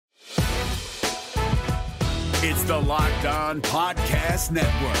It's the Locked On Podcast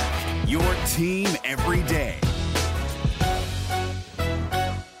Network, your team every day.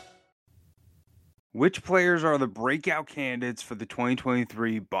 Which players are the breakout candidates for the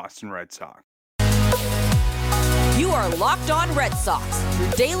 2023 Boston Red Sox? You are Locked On Red Sox, your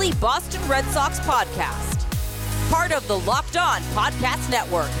daily Boston Red Sox podcast. Part of the Locked On Podcast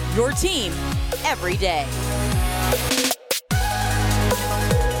Network, your team every day.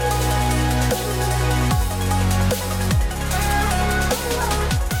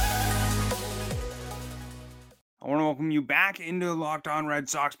 I want to welcome you back into the Locked On Red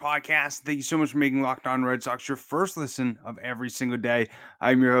Sox podcast. Thank you so much for making Locked On Red Sox your first listen of every single day.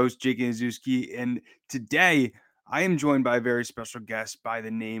 I'm your host, Jake Anzewski, and today I am joined by a very special guest by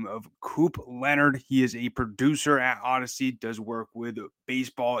the name of Coop Leonard. He is a producer at Odyssey, does work with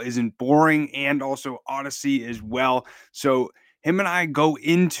Baseball Isn't Boring and also Odyssey as well. So him and I go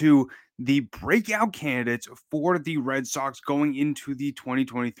into the breakout candidates for the Red Sox going into the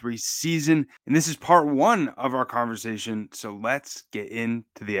 2023 season. And this is part one of our conversation. So let's get into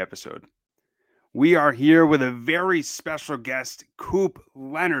the episode. We are here with a very special guest, Coop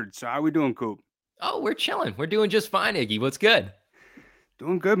Leonard. So how are we doing, Coop? Oh, we're chilling. We're doing just fine, Iggy. What's good?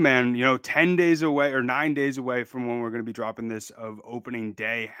 Doing good, man. 10 days away or 9 days away from when we're going to be dropping this of opening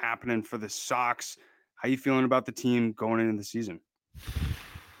day happening for the Sox. How you feeling about the team going into the season?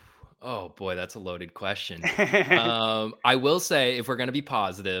 Oh boy, that's a loaded question. I will say, if we're going to be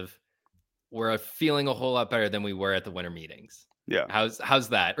positive, we're feeling a whole lot better than we were at the winter meetings. Yeah. How's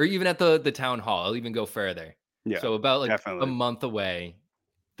that? Or even at the town hall. I'll even go further. Yeah. So about definitely. a month away,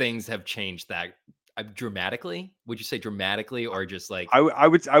 things have changed that dramatically. Would you say dramatically, or just like I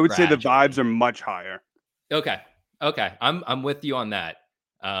would say the gradually? vibes are much higher. Okay. I'm with you on that.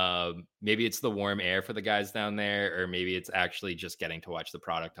 Maybe it's the warm air for the guys down there, or maybe it's actually just getting to watch the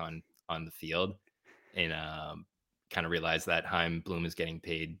product on the field and kind of realize that Chaim Bloom is getting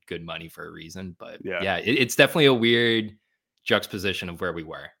paid good money for a reason. But yeah, it's definitely a weird juxtaposition of where we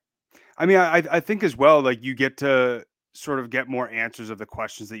were. I mean, I think as well, like you get to sort of get more answers of the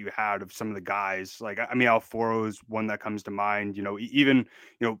questions that you had of some of the guys. Like, I mean, Alfaro is one that comes to mind, even,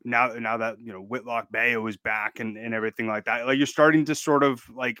 now that, Whitlock Bayo is back and everything like that, like you're starting to sort of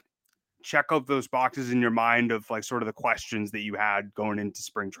like check off those boxes in your mind of like sort of the questions that you had going into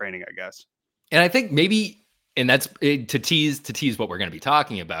spring training, I guess. And I think maybe, and that's to tease what we're going to be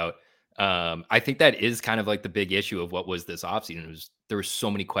talking about. I think that is kind of like the big issue of what was this offseason. There were so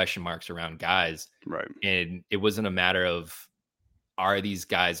many question marks around guys. Right. And it wasn't a matter of, are these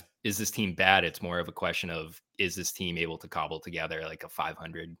guys, is this team bad? It's more of a question of, is this team able to cobble together like a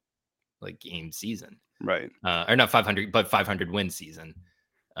 500 like game season? Right. Or not 500, but 500 win season.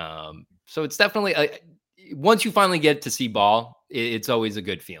 So it's definitely once you finally get to see ball, it's always a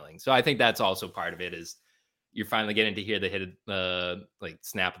good feeling. So I think that's also part of it, is you're finally getting to hear the hit, like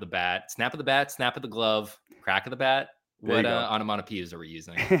snap of the bat, snap of the glove, crack of the bat. What onomatopoeias are we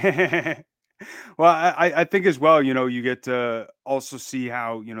using? Well, I think as well, you get to also see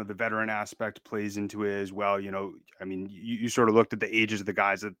how, the veteran aspect plays into it as well. I mean, you sort of looked at the ages of the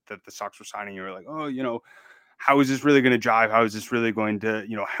guys that the Sox were signing. You were like, oh, how is this really going to jive? How is this really going to,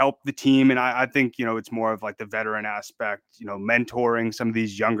 help the team? And I think, it's more of like the veteran aspect, mentoring some of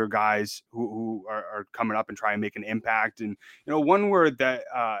these younger guys who are coming up and try and make an impact. And, one word that,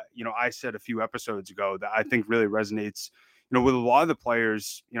 I said a few episodes ago that I think really resonates, with a lot of the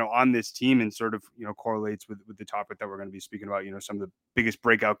players, on this team and sort of, correlates with the topic that we're going to be speaking about. Some of the biggest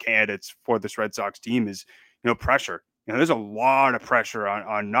breakout candidates for this Red Sox team is, pressure. There's a lot of pressure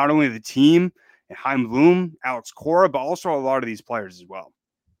on not only the team, and Chaim Bloom, Alex Cora, but also a lot of these players as well.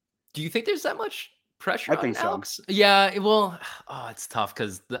 Do you think there's that much pressure on Alex? So. Yeah, well, it's tough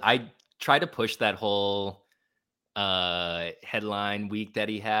because I tried to push that whole headline week that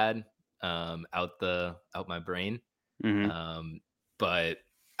he had out my brain. Mm-hmm. But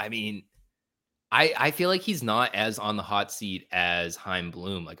I mean, I feel like he's not as on the hot seat as Chaim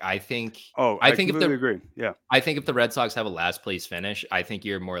Bloom. Like I think completely agree. Yeah. I think if the Red Sox have a last place finish, I think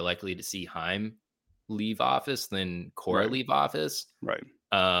you're more likely to see Chaim leave office than Cora leave office. Right.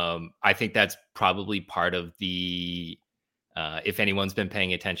 I think that's probably part of the if anyone's been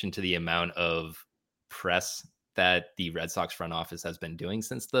paying attention to the amount of press that the Red Sox front office has been doing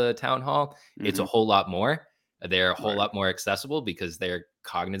since the town hall, it's a whole lot more. They're a whole lot more accessible because they're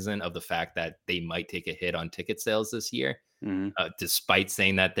cognizant of the fact that they might take a hit on ticket sales this year, despite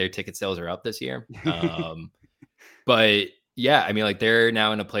saying that their ticket sales are up this year. But yeah, I mean, like they're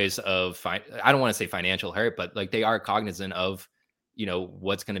now in a place of, I don't want to say financial hurt, but like they are cognizant of,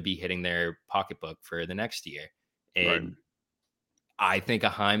 what's going to be hitting their pocketbook for the next year. And I think a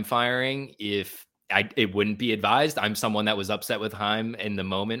Chaim firing, if it wouldn't be advised. I'm someone that was upset with Heim in the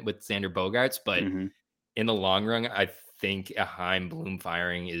moment with Xander Bogaerts, but in the long run, I think a Heim Bloom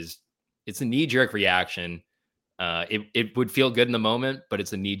firing it's a knee-jerk reaction. It would feel good in the moment, but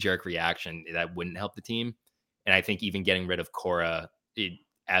it's a knee-jerk reaction that wouldn't help the team. And I think even getting rid of Cora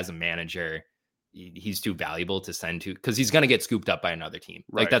as a manager, he's too valuable to send to, because he's going to get scooped up by another team.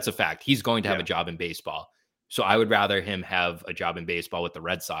 Right. Like, that's a fact. He's going to have a job in baseball. So I would rather him have a job in baseball with the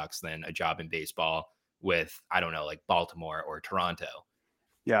Red Sox than a job in baseball with, I don't know, like Baltimore or Toronto.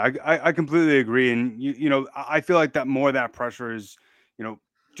 Yeah, I completely agree. And, you know, I feel like that more of that pressure is, you know,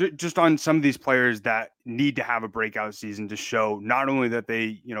 just on some of these players that need to have a breakout season to show not only that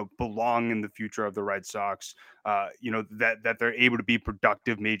they, you know, belong in the future of the Red Sox, you know, that they're able to be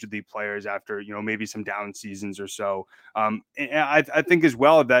productive major league players after, you know, maybe some down seasons or so. And I think as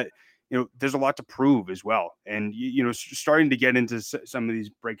well that, you know, there's a lot to prove as well. And, you know, starting to get into some of these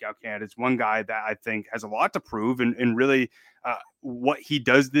breakout candidates, one guy that I think has a lot to prove and really what he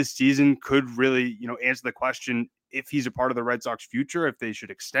does this season could really, you know, answer the question if he's a part of the Red Sox future, if they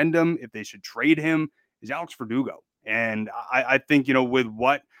should extend him, if they should trade him, is Alex Verdugo. And I think, you know, with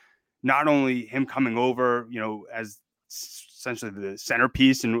what not only him coming over, you know, as essentially the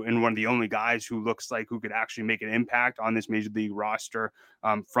centerpiece and one of the only guys who looks like who could actually make an impact on this major league roster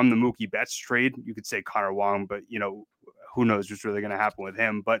from the Mookie Betts trade. You could say Connor Wong, but, you know, who knows what's really going to happen with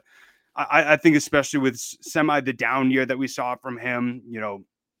him. But I think especially with the down year that we saw from him, you know,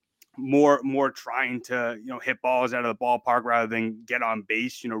 more trying to, you know, hit balls out of the ballpark rather than get on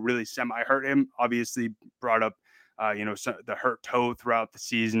base, you know, really hurt him. Obviously brought up, you know, the hurt toe throughout the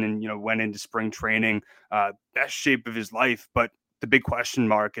season and, you know, went into spring training, best shape of his life. But the big question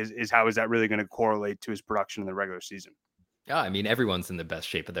mark is how is that really going to correlate to his production in the regular season? Yeah, I mean, everyone's in the best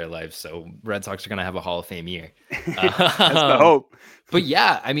shape of their life, so Red Sox are going to have a Hall of Fame year. That's the hope. But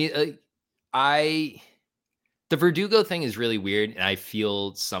yeah, I mean, the Verdugo thing is really weird, and I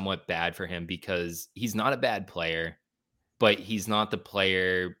feel somewhat bad for him because he's not a bad player, but he's not the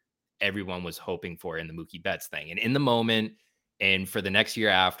player everyone was hoping for in the Mookie Betts thing. And in the moment, and for the next year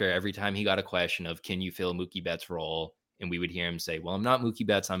after, every time he got a question of, can you fill Mookie Betts' role? And we would hear him say, well, I'm not Mookie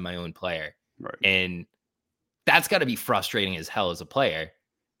Betts, I'm my own player. Right. And that's got to be frustrating as hell as a player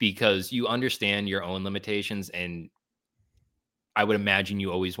because you understand your own limitations. And I would imagine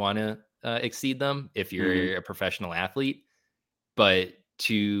you always want to exceed them if you're a professional athlete, but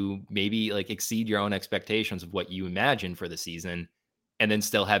to maybe like exceed your own expectations of what you imagine for the season and then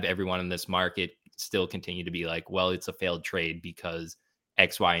still have everyone in this market still continue to be like, well, it's a failed trade because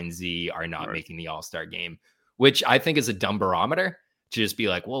X, Y, and Z are not making the All-Star game, which I think is a dumb barometer to just be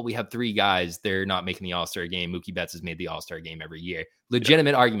like, well, we have 3 guys, they're not making the All-Star game. Mookie Betts has made the All-Star game every year.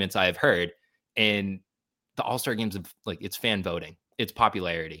 Legitimate arguments I have heard. And the All-Star games, like, it's fan voting, it's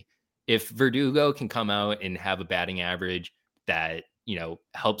popularity. If Verdugo can come out and have a batting average that, you know,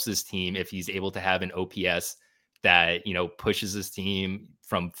 helps his team, if he's able to have an OPS that, you know, pushes his team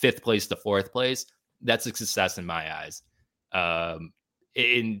from 5th place to 4th place, that's a success in my eyes.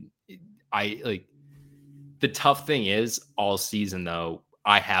 The tough thing is all season, though,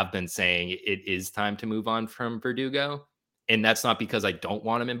 I have been saying it is time to move on from Verdugo. And that's not because I don't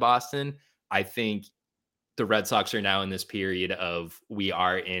want him in Boston. I think the Red Sox are now in this period of we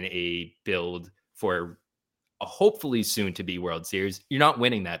are in a build for a hopefully soon to be World Series. You're not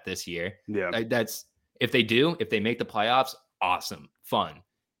winning that this year. Yeah. That's if they make the playoffs, awesome, fun.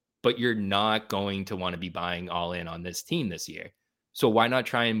 But you're not going to want to be buying all in on this team this year. So why not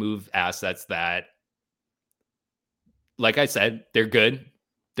try and move assets that, like I said, they're good.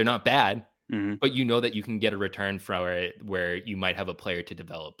 They're not bad, but you know that you can get a return for it where you might have a player to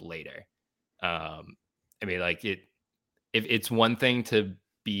develop later. I mean, like if it's one thing to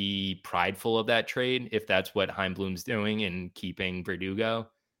be prideful of that trade, if that's what Chaim Bloom's doing and keeping Verdugo,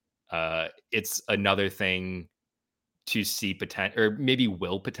 it's another thing to see potential or maybe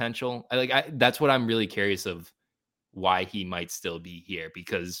potential. That's what I'm really curious of why he might still be here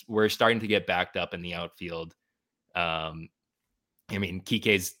because we're starting to get backed up in the outfield. I mean,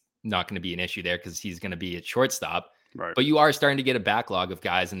 Kike's not going to be an issue there because he's going to be at shortstop. Right. But you are starting to get a backlog of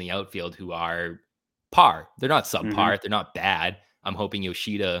guys in the outfield who are par. They're not subpar. They're not bad. I'm hoping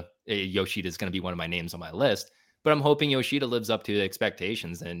Yoshida is going to be one of my names on my list. But I'm hoping Yoshida lives up to the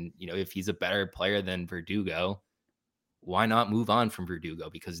expectations. And, you know, if he's a better player than Verdugo, why not move on from Verdugo?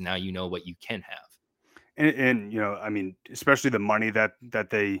 Because now you know what you can have. And you know, I mean, especially the money that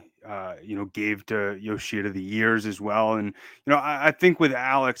they you know gave to Yoshida, the years as well, and you know, I think with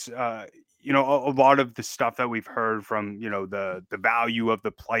Alex, you know, a lot of the stuff that we've heard from you know the value of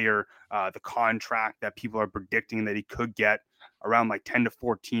the player, the contract that people are predicting that he could get. around like 10 to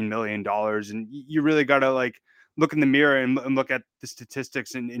 14 million dollars. And you really got to like look in the mirror and look at the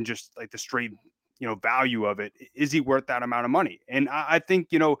statistics and just like the straight, value of it. Is he worth that amount of money? And I think,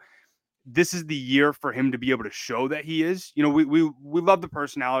 this is the year for him to be able to show that he is. We love the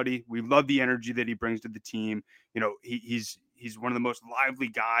personality, we love the energy that he brings to the team. He's one of the most lively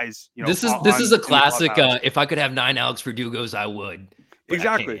guys. This is a in the classic. clubhouse. If I could have 9 Alex Verdugos, I would. But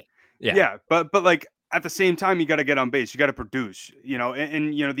Exactly. I can't. Yeah. Yeah, but like at the same time, you got to get on base. You got to produce.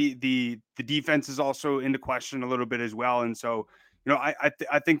 And the defense is also into question a little bit as well. And so I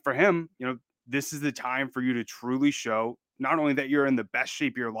think for him, this is the time for you to truly show not only that you're in the best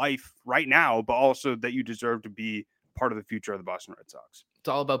shape of your life right now, but also that you deserve to be part of the future of the Boston Red Sox. It's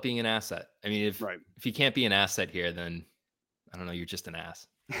all about being an asset. I mean, Right. if you can't be an asset here, then I don't know. You're just an ass.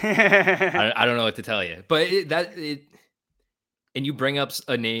 I don't know what to tell you. But and you bring up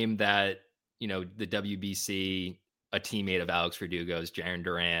a name that, the WBC, a teammate of Alex Verdugo's, Jarren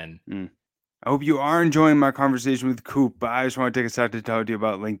Duran. I hope you are enjoying my conversation with Coop, but I just want to take a sec to talk to you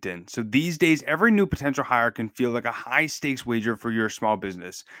about LinkedIn. So these days, every new potential hire can feel like a high stakes wager for your small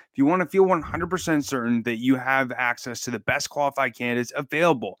business. If you want to feel 100% certain that you have access to the best qualified candidates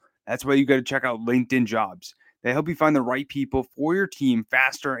available, that's why you got to check out LinkedIn Jobs. They help you find the right people for your team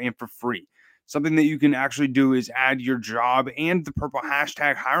faster and for free. Something that you can actually do is add your job and the purple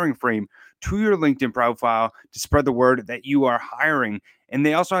hashtag hiring frame to your LinkedIn profile to spread the word that you are hiring. And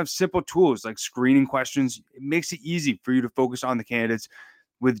they also have simple tools like screening questions. It makes it easy for you to focus on the candidates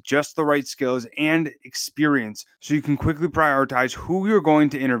with just the right skills and experience so you can quickly prioritize who you're going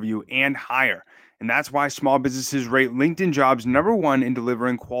to interview and hire. And that's why small businesses rate LinkedIn Jobs #1 in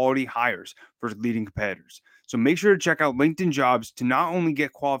delivering quality hires for leading competitors. So make sure to check out LinkedIn Jobs to not only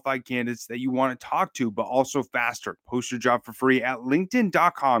get qualified candidates that you want to talk to, but also faster. Post your job for free at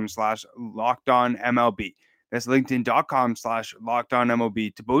linkedin.com/lockedonmlb. That's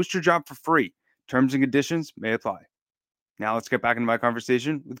linkedin.com/lockedonmlb to post your job for free. Terms and conditions may apply. Now let's get back into my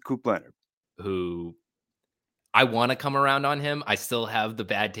conversation with Coop Leonard. Who I want to come around on him. I still have the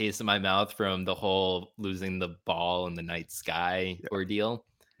bad taste in my mouth from the whole losing the ball in the night sky ordeal.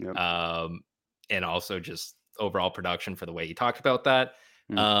 Yep. And also just overall production for the way he talked about that.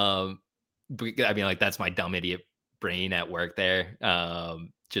 I mean, like, that's my dumb idiot brain at work there.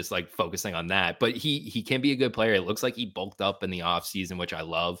 Just like focusing on that, but he can be a good player. It looks like he bulked up in the off season, which I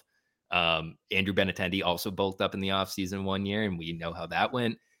love. Andrew Benintendi also bulked up in the off season one year, and we know how that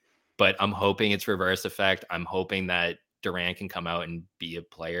went. But I'm hoping it's reverse effect. I'm hoping that Duran can come out and be a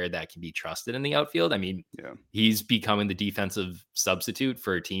player that can be trusted in the outfield. I mean, he's becoming the defensive substitute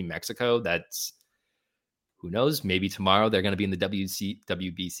for Team Mexico. That's, who knows, maybe tomorrow they're going to be in the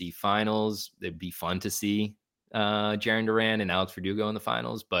WBC finals. It'd be fun to see Jarren Duran and Alex Verdugo in the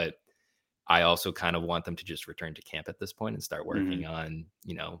finals, but I also kind of want them to just return to camp at this point and start working on,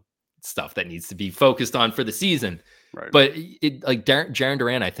 stuff that needs to be focused on for the season. Right. But like Jarren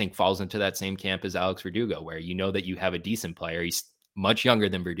Duran, I think, falls into that same camp as Alex Verdugo, where that you have a decent player. He's much younger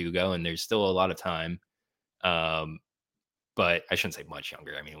than Verdugo, and there's still a lot of time. But I shouldn't say much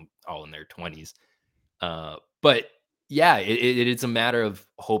younger. I mean, all in their 20s. But yeah, it's a matter of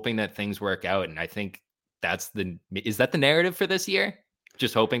hoping that things work out. And I think is that the narrative for this year?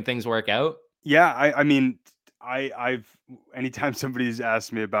 Just hoping things work out? Yeah. I mean, I've anytime somebody's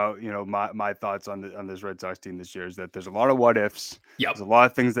asked me about, my thoughts on this Red Sox team this year is that there's a lot of what ifs. Yep. There's a lot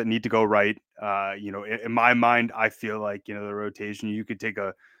of things that need to go right. In my mind, I feel like, the rotation, you could take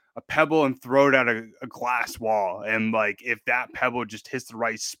a pebble and throw it at a glass wall. And like, if that pebble just hits the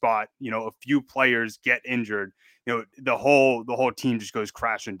right spot, a few players get injured, the whole team just goes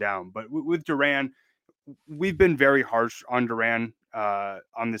crashing down. But with Duran, we've been very harsh on Duran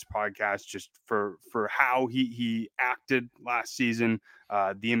on this podcast, just for how he acted last season,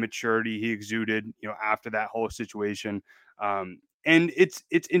 the immaturity he exuded, after that whole situation. And it's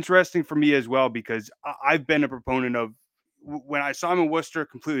interesting for me as well, because I've been a proponent of, when I saw him in Worcester,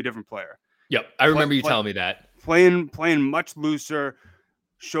 completely different player. Yep. I remember you telling me that. Playing much looser,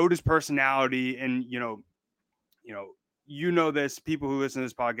 showed his personality, and this, people who listen to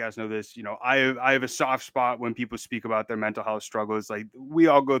this podcast know this, I have a soft spot when people speak about their mental health struggles. Like, we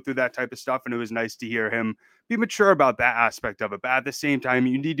all go through that type of stuff, and it was nice to hear him be mature about that aspect of it. But at the same time,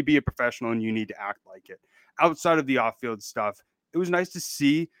 you need to be a professional and you need to act like it. Outside of the off-field stuff, it was nice to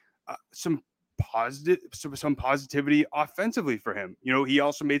see some positivity offensively for him. He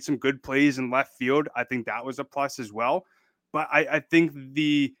also made some good plays in left field. I think that was a plus as well. But I think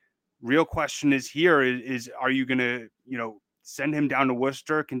the real question is are you going to, send him down to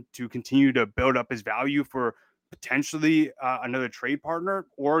Worcester to continue to build up his value for potentially another trade partner?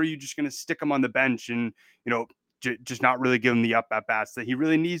 Or are you just going to stick him on the bench and, just not really give him the up at bats that he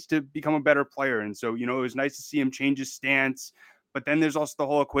really needs to become a better player. And so, it was nice to see him change his stance. But then there's also the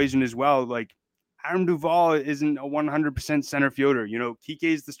whole equation as well. Like, Adam Duvall isn't a 100% center fielder. Kike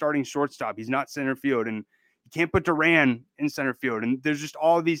is the starting shortstop. He's not center field. And you can't put Duran in center field. And there's just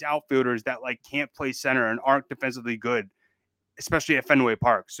all these outfielders that like can't play center and aren't defensively good, especially at Fenway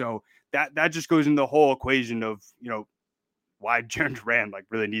Park. So that just goes into the whole equation of, why Jarren Duran like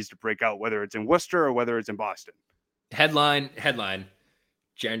really needs to break out, whether it's in Worcester or whether it's in Boston. Headline,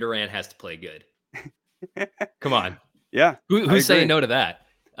 Jarren Duran has to play good. Come on. Yeah. Who's saying no to that?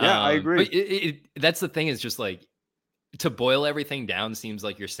 Yeah, I agree. But that's the thing, is just like, to boil everything down seems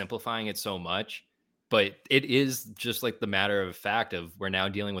like you're simplifying it so much, but it is just like the matter of fact of we're now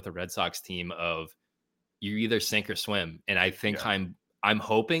dealing with a Red Sox team of you either sink or swim. And I think I'm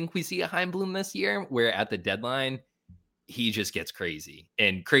hoping we see a Chaim Bloom this year, where at the deadline, he just gets crazy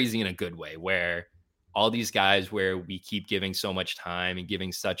in a good way, where all these guys where we keep giving so much time and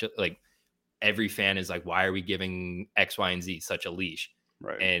giving such a, like, every fan is like, why are we giving X, Y, and Z such a leash?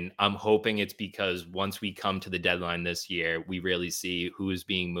 Right. And I'm hoping it's because once we come to the deadline this year, we really see who is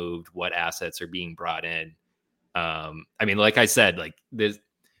being moved, what assets are being brought in. I mean, like I said, like this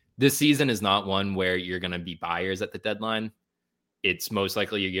season is not one where you're going to be buyers at the deadline. It's most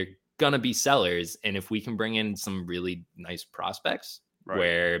likely you're going to be sellers. And if we can bring in some really nice prospects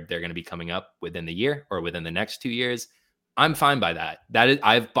where they're going to be coming up within the year or within the next 2 years, I'm fine by that.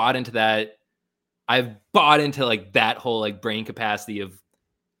 I've bought into that. I've bought into like that whole like brain capacity of,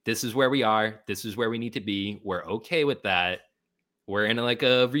 this is where we are. This is where we need to be. We're okay with that. We're in like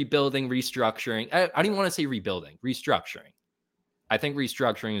a rebuilding, restructuring. I don't even want to say rebuilding, restructuring. I think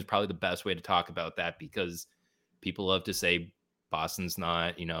restructuring is probably the best way to talk about that, because people love to say Boston's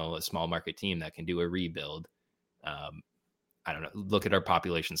not, a small market team that can do a rebuild. I don't know. Look at our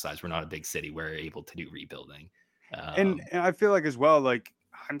population size. We're not a big city. We're able to do rebuilding. And I feel like as well, like,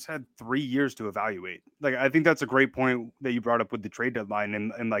 Chaim's had 3 years to evaluate. Like, I think that's a great point that you brought up with the trade deadline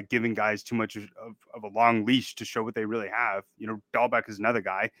and like giving guys too much of a long leash to show what they really have. Dahlbeck is another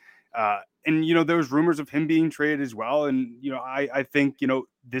guy. And, there was rumors of him being traded as well. And, I think,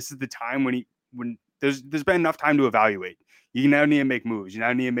 this is the time when there's been enough time to evaluate. You now need to make moves. You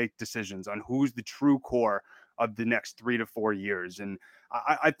now need to make decisions on who's the true core of the next 3 to 4 years. And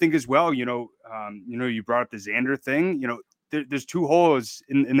I think as well, you brought up the Xander thing. There's 2 holes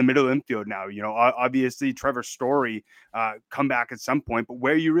in the middle infield now. Obviously Trevor Story come back at some point, but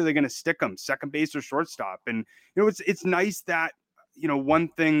where are you really going to stick them? Second base or shortstop? And it's nice that one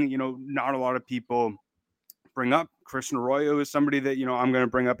thing not a lot of people bring up. Christian Arroyo is somebody that I'm going to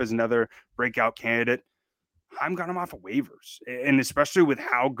bring up as another breakout candidate. Chaim got him off of waivers, and especially with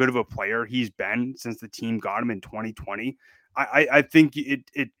how good of a player he's been since the team got him in 2020, I think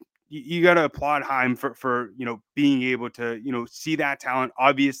you got to applaud Chaim for being able to see that talent.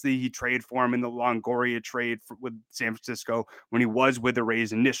 Obviously, he traded for him in the Longoria trade with San Francisco when he was with the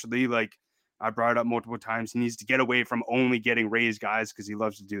Rays initially. Like I brought it up multiple times, he needs to get away from only getting Rays guys because he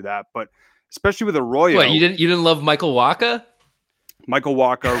loves to do that. But especially with Arroyo, what, you didn't love Michael Wacha? Michael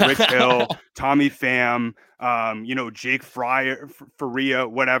Walker, Rich Hill, Tommy Pham, Jake Faria,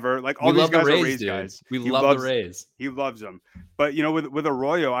 whatever. Like all these guys are Rays guys. We love the Rays. He loves them. But, with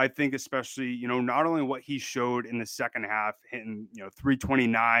Arroyo, I think especially, not only what he showed in the second half, hitting,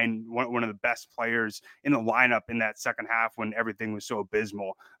 329, one of the best players in the lineup in that second half when everything was so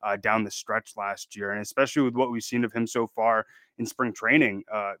abysmal down the stretch last year. And especially with what we've seen of him so far in spring training,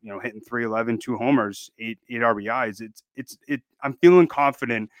 hitting 311, 2 homers, 8 RBIs. I'm feeling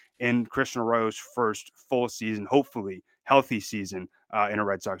confident in Christian Arroyo's first full season, hopefully healthy season in a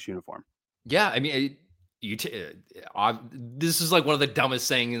Red Sox uniform. Yeah, I mean, this is like one of the dumbest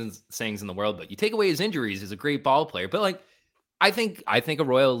sayings in the world, but you take away his injuries, he's a great ball player. But like, I think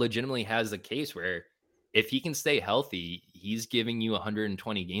Arroyo legitimately has a case where if he can stay healthy, he's giving you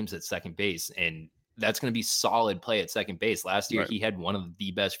 120 games at second base, and that's going to be solid play at second base. Last year, He had one of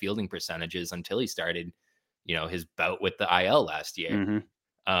the best fielding percentages until he started, his bout with the IL last year.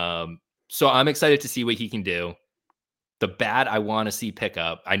 Mm-hmm. So I'm excited to see what he can do. The bat I want to see pick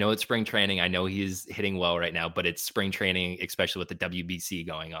up. I know it's spring training. I know he's hitting well right now, but it's spring training, especially with the WBC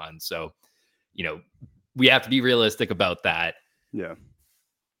going on. So, we have to be realistic about that. Yeah.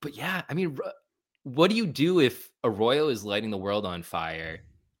 But yeah, I mean, what do you do if Arroyo is lighting the world on fire?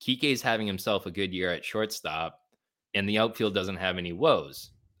 Kike's having himself a good year at shortstop, and the outfield doesn't have any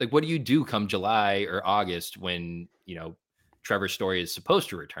woes. Like, what do you do come July or August when, Trevor Story is supposed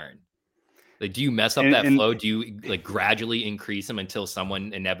to return? Like, do you mess up that flow? Do you like gradually increase him until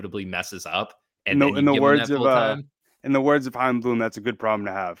someone inevitably messes up? And in the words of In the words of Heim Bloom, that's a good problem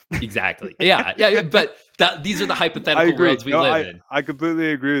to have. Exactly. Yeah. But these are the I hypothetical agree. worlds we No, live in. I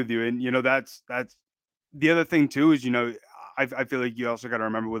completely agree with you. And that's the other thing too is I feel like you also got to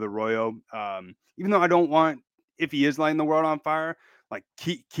remember with Arroyo, even though I don't want if he is lighting the world on fire, like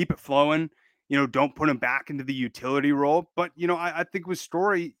keep it flowing. Don't put him back into the utility role. But I think with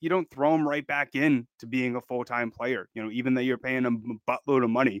Story, you don't throw him right back in to being a full time player. Even though you're paying him a buttload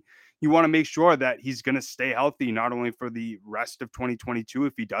of money, you want to make sure that he's going to stay healthy not only for the rest of 2022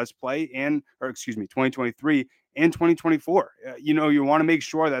 if he does play, or excuse me, 2023 and 2024. You want to make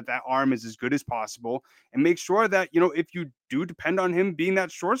sure that arm is as good as possible, and make sure that if you do depend on him being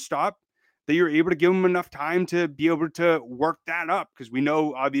that shortstop, that you're able to give him enough time to be able to work that up, because we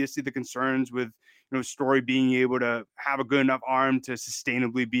know obviously the concerns with Story being able to have a good enough arm to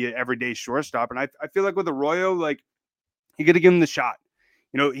sustainably be an everyday shortstop. And I feel like with Arroyo, like, you got to give him the shot.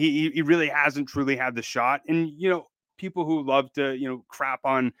 He really hasn't truly had the shot. And people who love to crap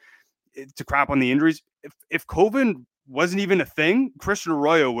on the injuries. If COVID wasn't even a thing, Christian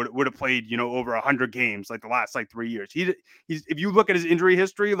Arroyo would have played over 100 games like the last 3 years. He's if you look at his injury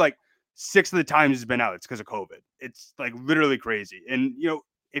history, like 6 of the times he's been out, it's because of COVID. It's like literally crazy. And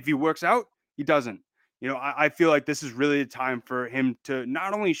if he works out, he doesn't. I feel like this is really a time for him to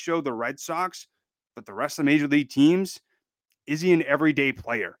not only show the Red Sox, but the rest of the major league teams, is he an everyday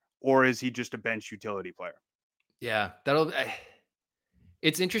player or is he just a bench utility player? Yeah,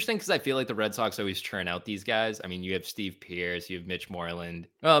 it's interesting because I feel like the Red Sox always churn out these guys. I mean, you have Steve Pearce, you have Mitch Moreland.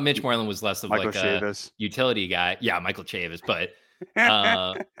 Well, Mitch Moreland was less of Michael like a Chavis. utility guy. Yeah, Michael Chavis, but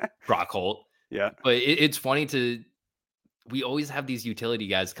Brock Holt. Yeah. But it's funny we always have these utility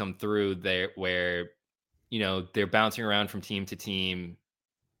guys come through there where, they're bouncing around from team to team.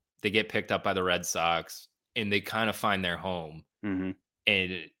 They get picked up by the Red Sox and they kind of find their home. Mm-hmm.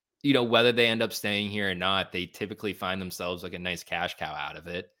 And, whether they end up staying here or not, they typically find themselves like a nice cash cow out of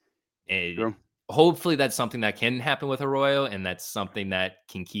it. And True. hopefully that's something that can happen with Arroyo, and that's something that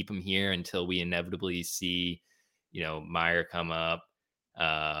can keep him here until we inevitably see, Meyer come up.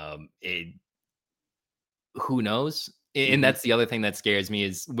 Who knows? And that's the other thing that scares me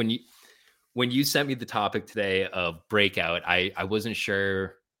is when you sent me the topic today of Breakout, I wasn't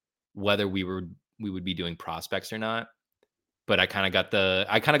sure whether we would be doing prospects or not. But I kind of got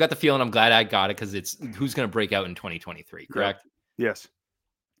the feeling. I'm glad I got it because it's who's going to break out in 2023, correct? Yep. Yes.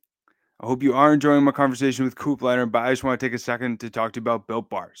 I hope you are enjoying my conversation with Coop Leonard, but I just want to take a second to talk to you about Built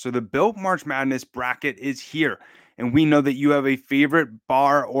Bar. So the Built March Madness bracket is here, and we know that you have a favorite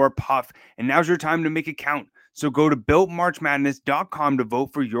bar or puff, and now's your time to make it count. So go to builtmarchmadness.com to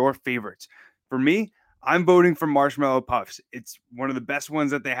vote for your favorites. For me, I'm voting for Marshmallow Puffs. It's one of the best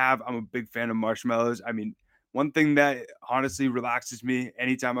ones that they have. I'm a big fan of marshmallows. I mean, one thing that honestly relaxes me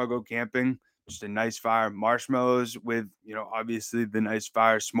anytime I go camping, just a nice fire, marshmallows with, obviously the nice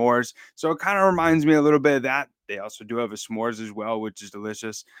fire s'mores. So it kind of reminds me a little bit of that. They also do have a s'mores as well, which is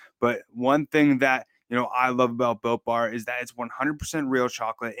delicious. But one thing that, I love about Built Bar is that it's 100% real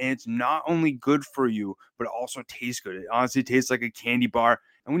chocolate, and it's not only good for you, but it also tastes good. It honestly tastes like a candy bar.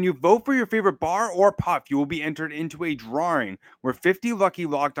 And when you vote for your favorite bar or puff, you will be entered into a drawing where 50 lucky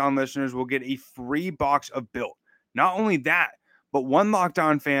Locked On listeners will get a free box of Built. Not only that, but one Locked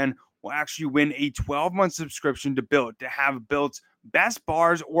On fan will actually win a 12-month subscription to Built to have Built's best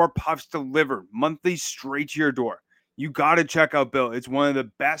bars or puffs delivered monthly straight to your door. You got to check out Built. It's one of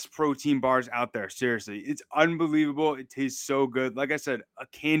the best protein bars out there. Seriously, it's unbelievable. It tastes so good. Like I said, a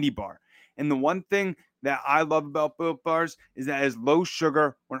candy bar. And the one thing that I love about Built bars is that it's low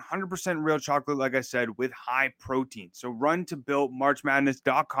sugar, 100% real chocolate, like I said, with high protein. So run to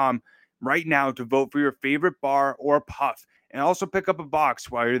builtmarchmadness.com right now to vote for your favorite bar or puff, and also pick up a box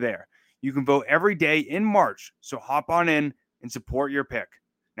while you're there. You can vote every day in March, so hop on in and support your pick.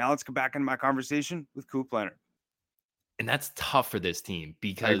 Now let's get back into my conversation with Coop Leonard. And that's tough for this team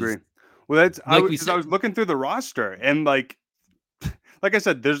because I agree. Well, I was looking through the roster, and like I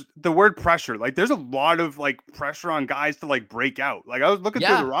said, there's the word pressure. Like, there's a lot of pressure on guys to break out. Like, I was looking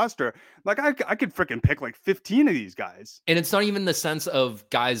through the roster. Like, I could freaking pick 15 of these guys. And it's not even the sense of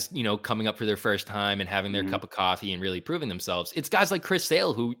guys, coming up for their first time and having their cup of coffee and really proving themselves. It's guys like Chris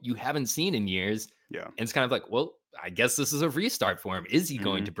Sale, who you haven't seen in years. Yeah. And it's kind of like, well, I guess this is a restart for him. Is he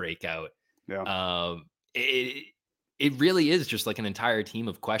going to break out? Yeah. It really is just like an entire team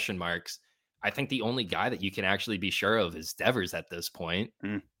of question marks. I think the only guy that you can actually be sure of is Devers at this point.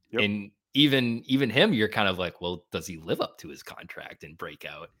 Yep. And even him, you're kind of like, well, does he live up to his contract and break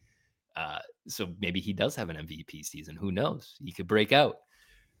out? So maybe he does have an MVP season. Who knows? He could break out.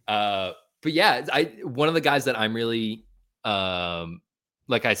 But yeah, one of the guys that I'm really,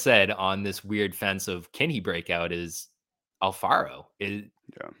 like I said, on this weird fence of can he break out is Alfaro.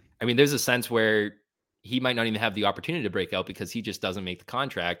 I mean, there's a sense where he might not even have the opportunity to break out because he just doesn't make the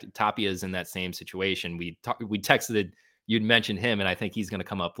contract. Tapia is in that same situation. We texted, you'd mentioned him, and I think he's going to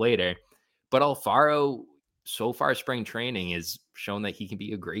come up later. But Alfaro, so far, spring training has shown that he can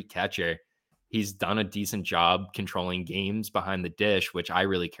be a great catcher. He's done a decent job controlling games behind the dish, which I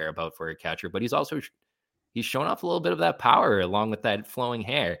really care about for a catcher. But he's shown off a little bit of that power along with that flowing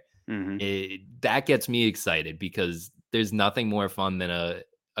hair. That gets me excited because there's nothing more fun than a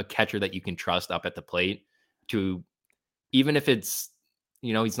catcher that you can trust up at the plate to, even if it's,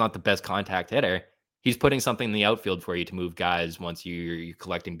 he's not the best contact hitter, he's putting something in the outfield for you to move guys once you're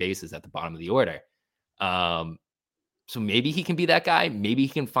collecting bases at the bottom of the order. So maybe he can be that guy. Maybe he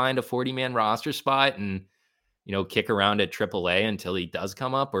can find a 40-man roster spot and, kick around at AAA until he does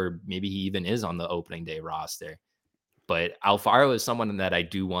come up, or maybe he even is on the opening day roster. But Alfaro is someone that I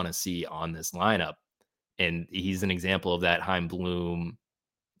do want to see on this lineup. And he's an example of that Heim Bloom.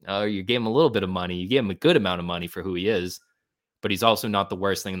 You gave him a little bit of money. You gave him a good amount of money for who he is, but he's also not the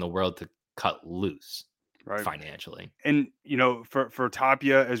worst thing in the world to cut loose financially. And, for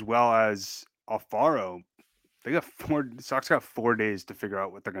Tapia as well as Alfaro, the Sox got 4 days to figure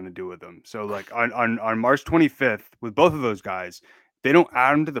out what they're going to do with them. So like on March 25th, with both of those guys, they don't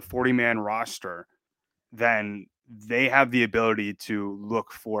add them to the 40-man roster, then they have the ability to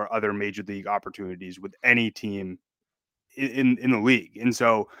look for other major league opportunities with any team in the league. And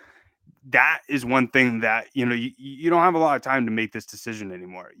so that is one thing that, you don't have a lot of time to make this decision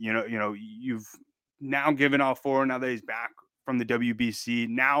anymore. You've now given Alfaro, now that he's back from the WBC,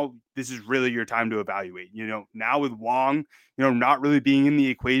 now this is really your time to evaluate. Now with Wong, not really being in the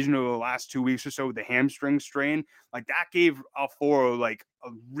equation over the last 2 weeks or so with the hamstring strain, like that gave Alfaro like a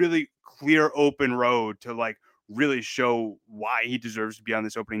really clear open road to like really show why he deserves to be on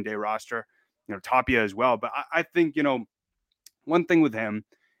this opening day roster. Tapia as well. But I think, one thing with him,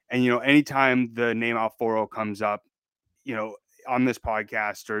 and, anytime the name Alfaro comes up, on this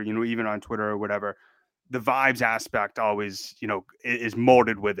podcast or, even on Twitter or whatever, the vibes aspect always, is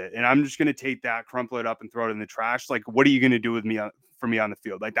molded with it. And I'm just going to take that, crumple it up and throw it in the trash. Like, what are you going to do with me for me on the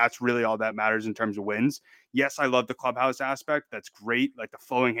field? Like, that's really all that matters in terms of wins. Yes, I love the clubhouse aspect. That's great. Like the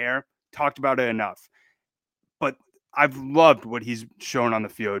flowing hair, talked about it enough. But I've loved what he's shown on the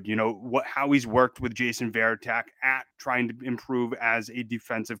field, how he's worked with Jason Varitek at trying to improve as a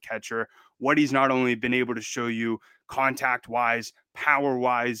defensive catcher, what he's not only been able to show you contact wise, power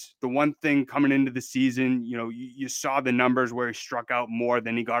wise. The one thing coming into the season, you saw the numbers where he struck out more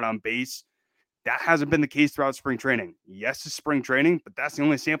than he got on base. That hasn't been the case throughout spring training. Yes, it's spring training, but that's the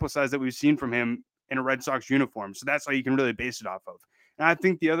only sample size that we've seen from him in a Red Sox uniform. So that's how you can really base it off of. And I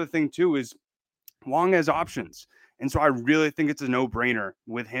think the other thing too is Wong has options. And so I really think it's a no-brainer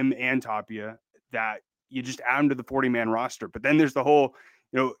with him and Tapia that you just add him to the 40-man roster. But then there's the whole,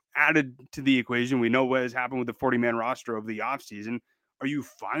 added to the equation. We know what has happened with the 40-man roster over the offseason. Are you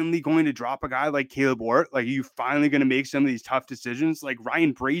finally going to drop a guy like Caleb Wart? Like, are you finally going to make some of these tough decisions? Like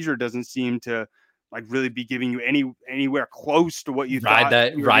Ryan Brazier doesn't seem to like really be giving you anywhere close to what you ride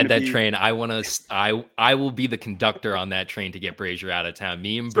thought. Ride that train. I will be the conductor on that train to get Brazier out of town.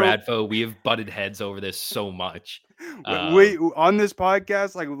 Me and Bradfo, we have butted heads over this so much. Wait, on this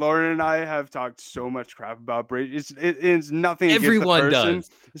podcast, like Lauren and I have talked so much crap about Brazier. It's nothing. Everyone against the person. does.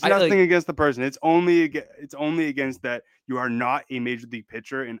 It's nothing against the person. It's only against that you are not a major league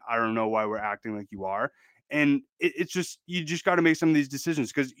pitcher, and I don't know why we're acting like you are. And it's just, you just got to make some of these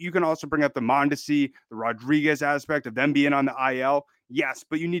decisions, because you can also bring up the Mondesi, the Rodriguez aspect of them being on the IL. Yes,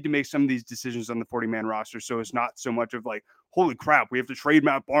 but you need to make some of these decisions on the 40-man roster. So it's not so much of like, holy crap, we have to trade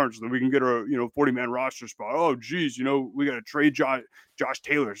Matt Barnes so then we can get a 40-man roster spot. Oh, geez, we got to trade Josh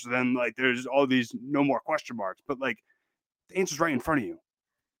Taylor. So then like there's all these no more question marks. But like the answer's right in front of you.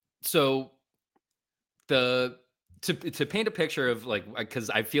 So to paint a picture of like, because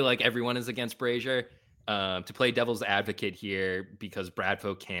I feel like everyone is against Brazier. To play devil's advocate here, because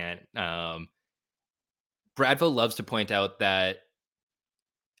Bradfo can't. Bradfo loves to point out that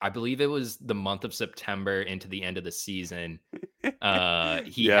I believe it was the month of September into the end of the season.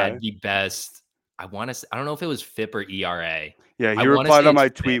 He had the best. I don't know if it was FIP or ERA. Yeah, he replied on my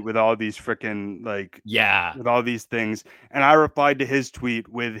tweet with all these freaking with all these things, and I replied to his tweet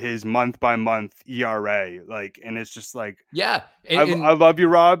with his month by month ERA. And it's just like, yeah, I love you,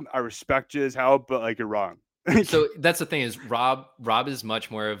 Rob. I respect you as hell, but like you're wrong. So that's the thing is Rob is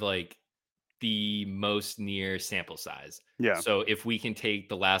much more of like the most near sample size. Yeah. So if we can take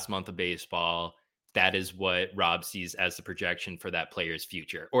the last month of baseball, that is what Rob sees as the projection for that player's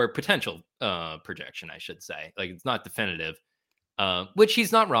future, or potential projection, I should say. Like, it's not definitive, which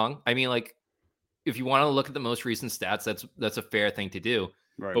he's not wrong. I mean, like, if you want to look at the most recent stats, that's a fair thing to do.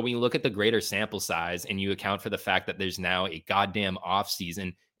 Right. But when you look at the greater sample size and you account for the fact that there's now a goddamn off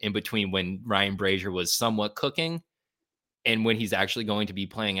season in between when Ryan Brazier was somewhat cooking and when he's actually going to be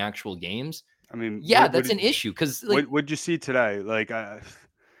playing actual games, I mean, yeah, that's an issue. Because like, what'd you see today? Like, I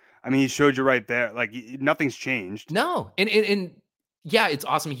mean, he showed you right there. Like, nothing's changed. no, and yeah, it's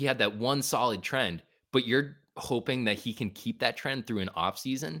awesome he had that one solid trend, but you're hoping that he can keep that trend through an off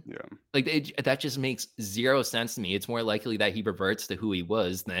season. Yeah. Like that just makes zero sense to me. It's more likely that he reverts to who he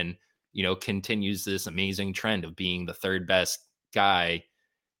was than, continues this amazing trend of being the third best guy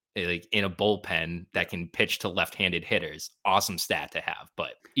like in a bullpen that can pitch to left-handed hitters. Awesome stat to have,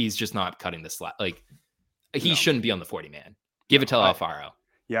 but he's just not cutting the slack. Like he shouldn't be on the 40 man. Give it to Alfaro.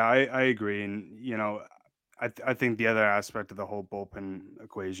 Yeah, I agree. And, I think the other aspect of the whole bullpen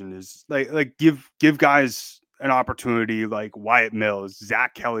equation is like give guys an opportunity like Wyatt Mills,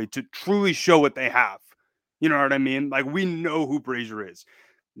 Zach Kelly to truly show what they have. You know what I mean? Like we know who Brazier is.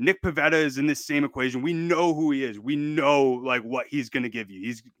 Nick Pivetta is in this same equation. We know who he is. We know like what he's going to give you.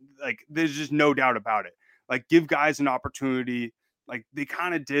 He's like, there's just no doubt about it. Like give guys an opportunity. Like they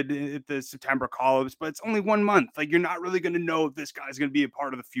kind of did at the September call-ups, but it's only 1 month. Like you're not really going to know if this guy's going to be a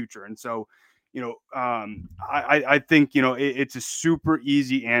part of the future. And so, I think it's a super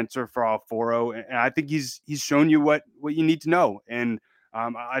easy answer for Alfaro, and I think he's shown you what you need to know. And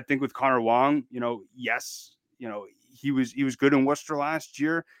I think with Connor Wong, yes, he was good in Worcester last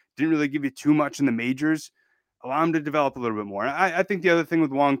year. Didn't really give you too much in the majors. Allow him to develop a little bit more. I think the other thing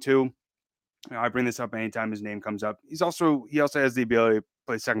with Wong too. I bring this up anytime his name comes up. He also has the ability to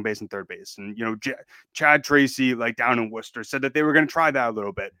play second base and third base. And Chad Tracy, like down in Worcester, said that they were going to try that a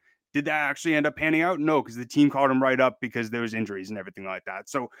little bit. Did that actually end up panning out? No, because the team called him right up because there was injuries and everything like that.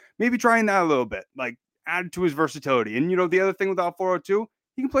 So maybe trying that a little bit, like add to his versatility. And the other thing with Alfaro too,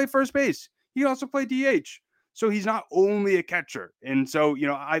 he can play first base. He can also play DH. So he's not only a catcher. And so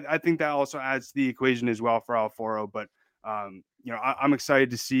I think that also adds to the equation as well for Alfaro. But I'm excited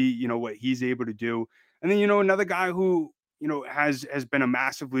to see what he's able to do. And then another guy who has been a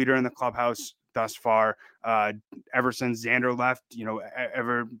massive leader in the clubhouse thus far, ever since Xander left,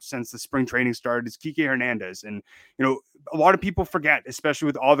 ever since the spring training started, is Kike Hernandez. And a lot of people forget, especially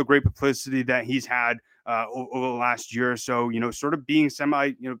with all the great publicity that he's had over the last year or so, sort of being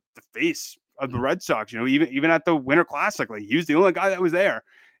semi the face of the Red Sox, even at the Winter Classic, like he was the only guy that was there.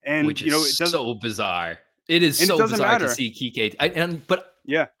 And which is so bizarre. It is so bizarre to see Kike. But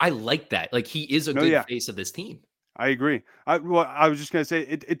yeah, I like that. Like he is a good face of this team. I agree. I was just going to say,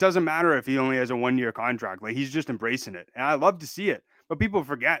 it doesn't matter if he only has a 1-year contract. Like he's just embracing it. And I love to see it. But people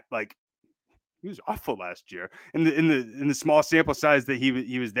forget, like, he was awful last year in the small sample size that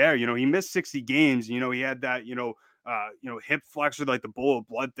he was there. He missed 60 games. He had that, hip flexor, like the bowl of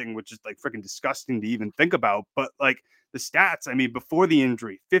blood thing, which is like freaking disgusting to even think about. But like the stats, I mean, before the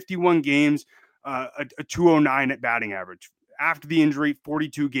injury, 51 games, a 209 at batting average. After the injury,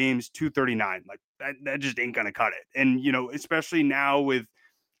 42 games, 239. Like that just ain't gonna cut it. And especially now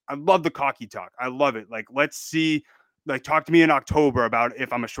I love the cocky talk. I love it. Like let's see, like talk to me in October about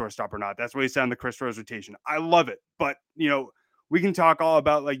if I'm a shortstop or not. That's what he said on the Chris Rose rotation. I love it. But we can talk all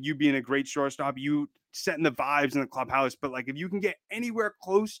about like you being a great shortstop, you setting the vibes in the clubhouse. But like if you can get anywhere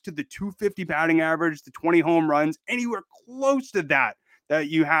close to the 250 batting average, the 20 home runs, anywhere close to that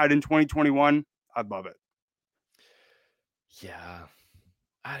you had in 2021, I'd love it. Yeah.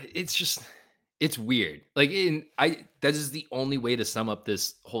 It's weird. Like that is the only way to sum up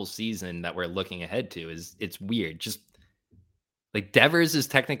this whole season that we're looking ahead to is it's weird. Just like Devers is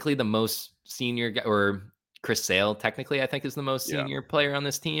technically the most senior guy, or Chris Sale technically I think is the most senior player on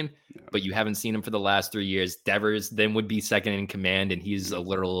this team, but you haven't seen him for the last 3 years. Devers then would be second in command and he's a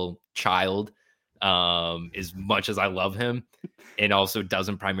literal child. As much as I love him, and also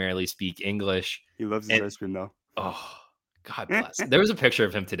doesn't primarily speak English. He loves his ice cream though. Oh, God bless. There was a picture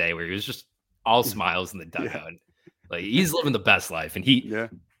of him today where he was just all smiles in the dugout. Like he's living the best life, and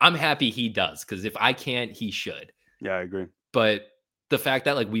I'm happy he does, because if I can't, he should. Yeah, I agree. But the fact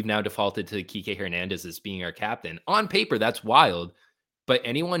that like we've now defaulted to Kike Hernandez as being our captain on paper, that's wild. But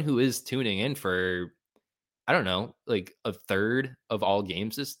anyone who is tuning in for, I don't know, like a third of all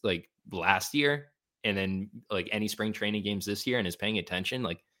games this like last year, and then like any spring training games this year, and is paying attention,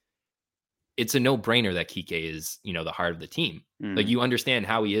 like it's a no-brainer that Kike is, the heart of the team. Like you understand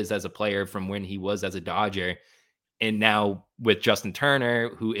how he is as a player from when he was as a Dodger. And now with Justin Turner,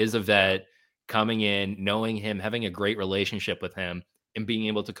 who is a vet, coming in, knowing him, having a great relationship with him, and being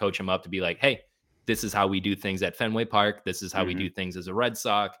able to coach him up to be like, hey, this is how we do things at Fenway Park. This is how we do things as a Red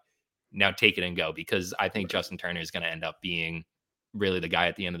Sox. Now take it and go, because I think Justin Turner is going to end up being really the guy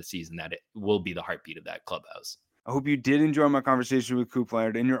at the end of the season that it will be the heartbeat of that clubhouse. I hope you did enjoy my conversation with Coop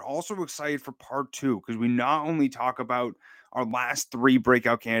Leonard, and you're also excited for part 2, because we not only talk about our last 3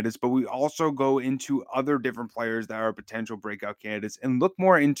 breakout candidates, but we also go into other different players that are potential breakout candidates and look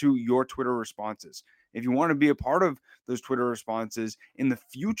more into your Twitter responses. If you want to be a part of those Twitter responses in the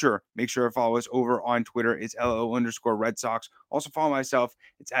future, make sure to follow us over on Twitter. It's LO_Red Sox. Also follow myself.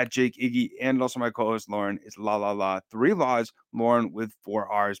 It's at Jake Iggy, and also my co-host Lauren. It's la 3 laws, Lauren with 4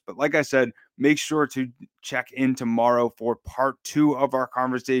 R's. But like I said, make sure to check in tomorrow for part 2 of our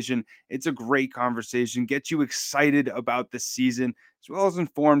conversation. It's a great conversation. Gets you excited about the season, as well as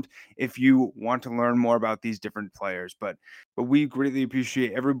informed if you want to learn more about these different players. But we greatly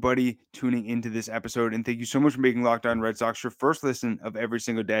appreciate everybody tuning into this episode, and thank you so much for making Locked On Red Sox your first listen of every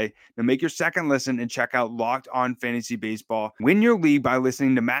single day. Now make your second listen and check out Locked On Fantasy Baseball. Win your league by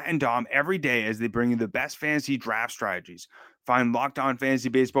listening to Matt and Dom every day as they bring you the best fantasy draft strategies. Find Locked On Fantasy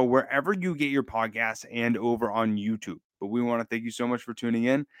Baseball wherever you get your podcasts and over on YouTube. But we want to thank you so much for tuning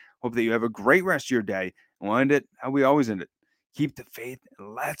in. Hope that you have a great rest of your day. And we'll end it how we always end it. Keep the faith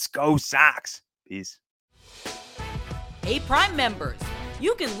and let's go Sox. Peace. Hey, Prime members,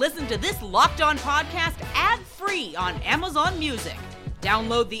 you can listen to this Locked On podcast ad-free on Amazon Music.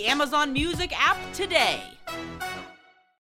 Download the Amazon Music app today.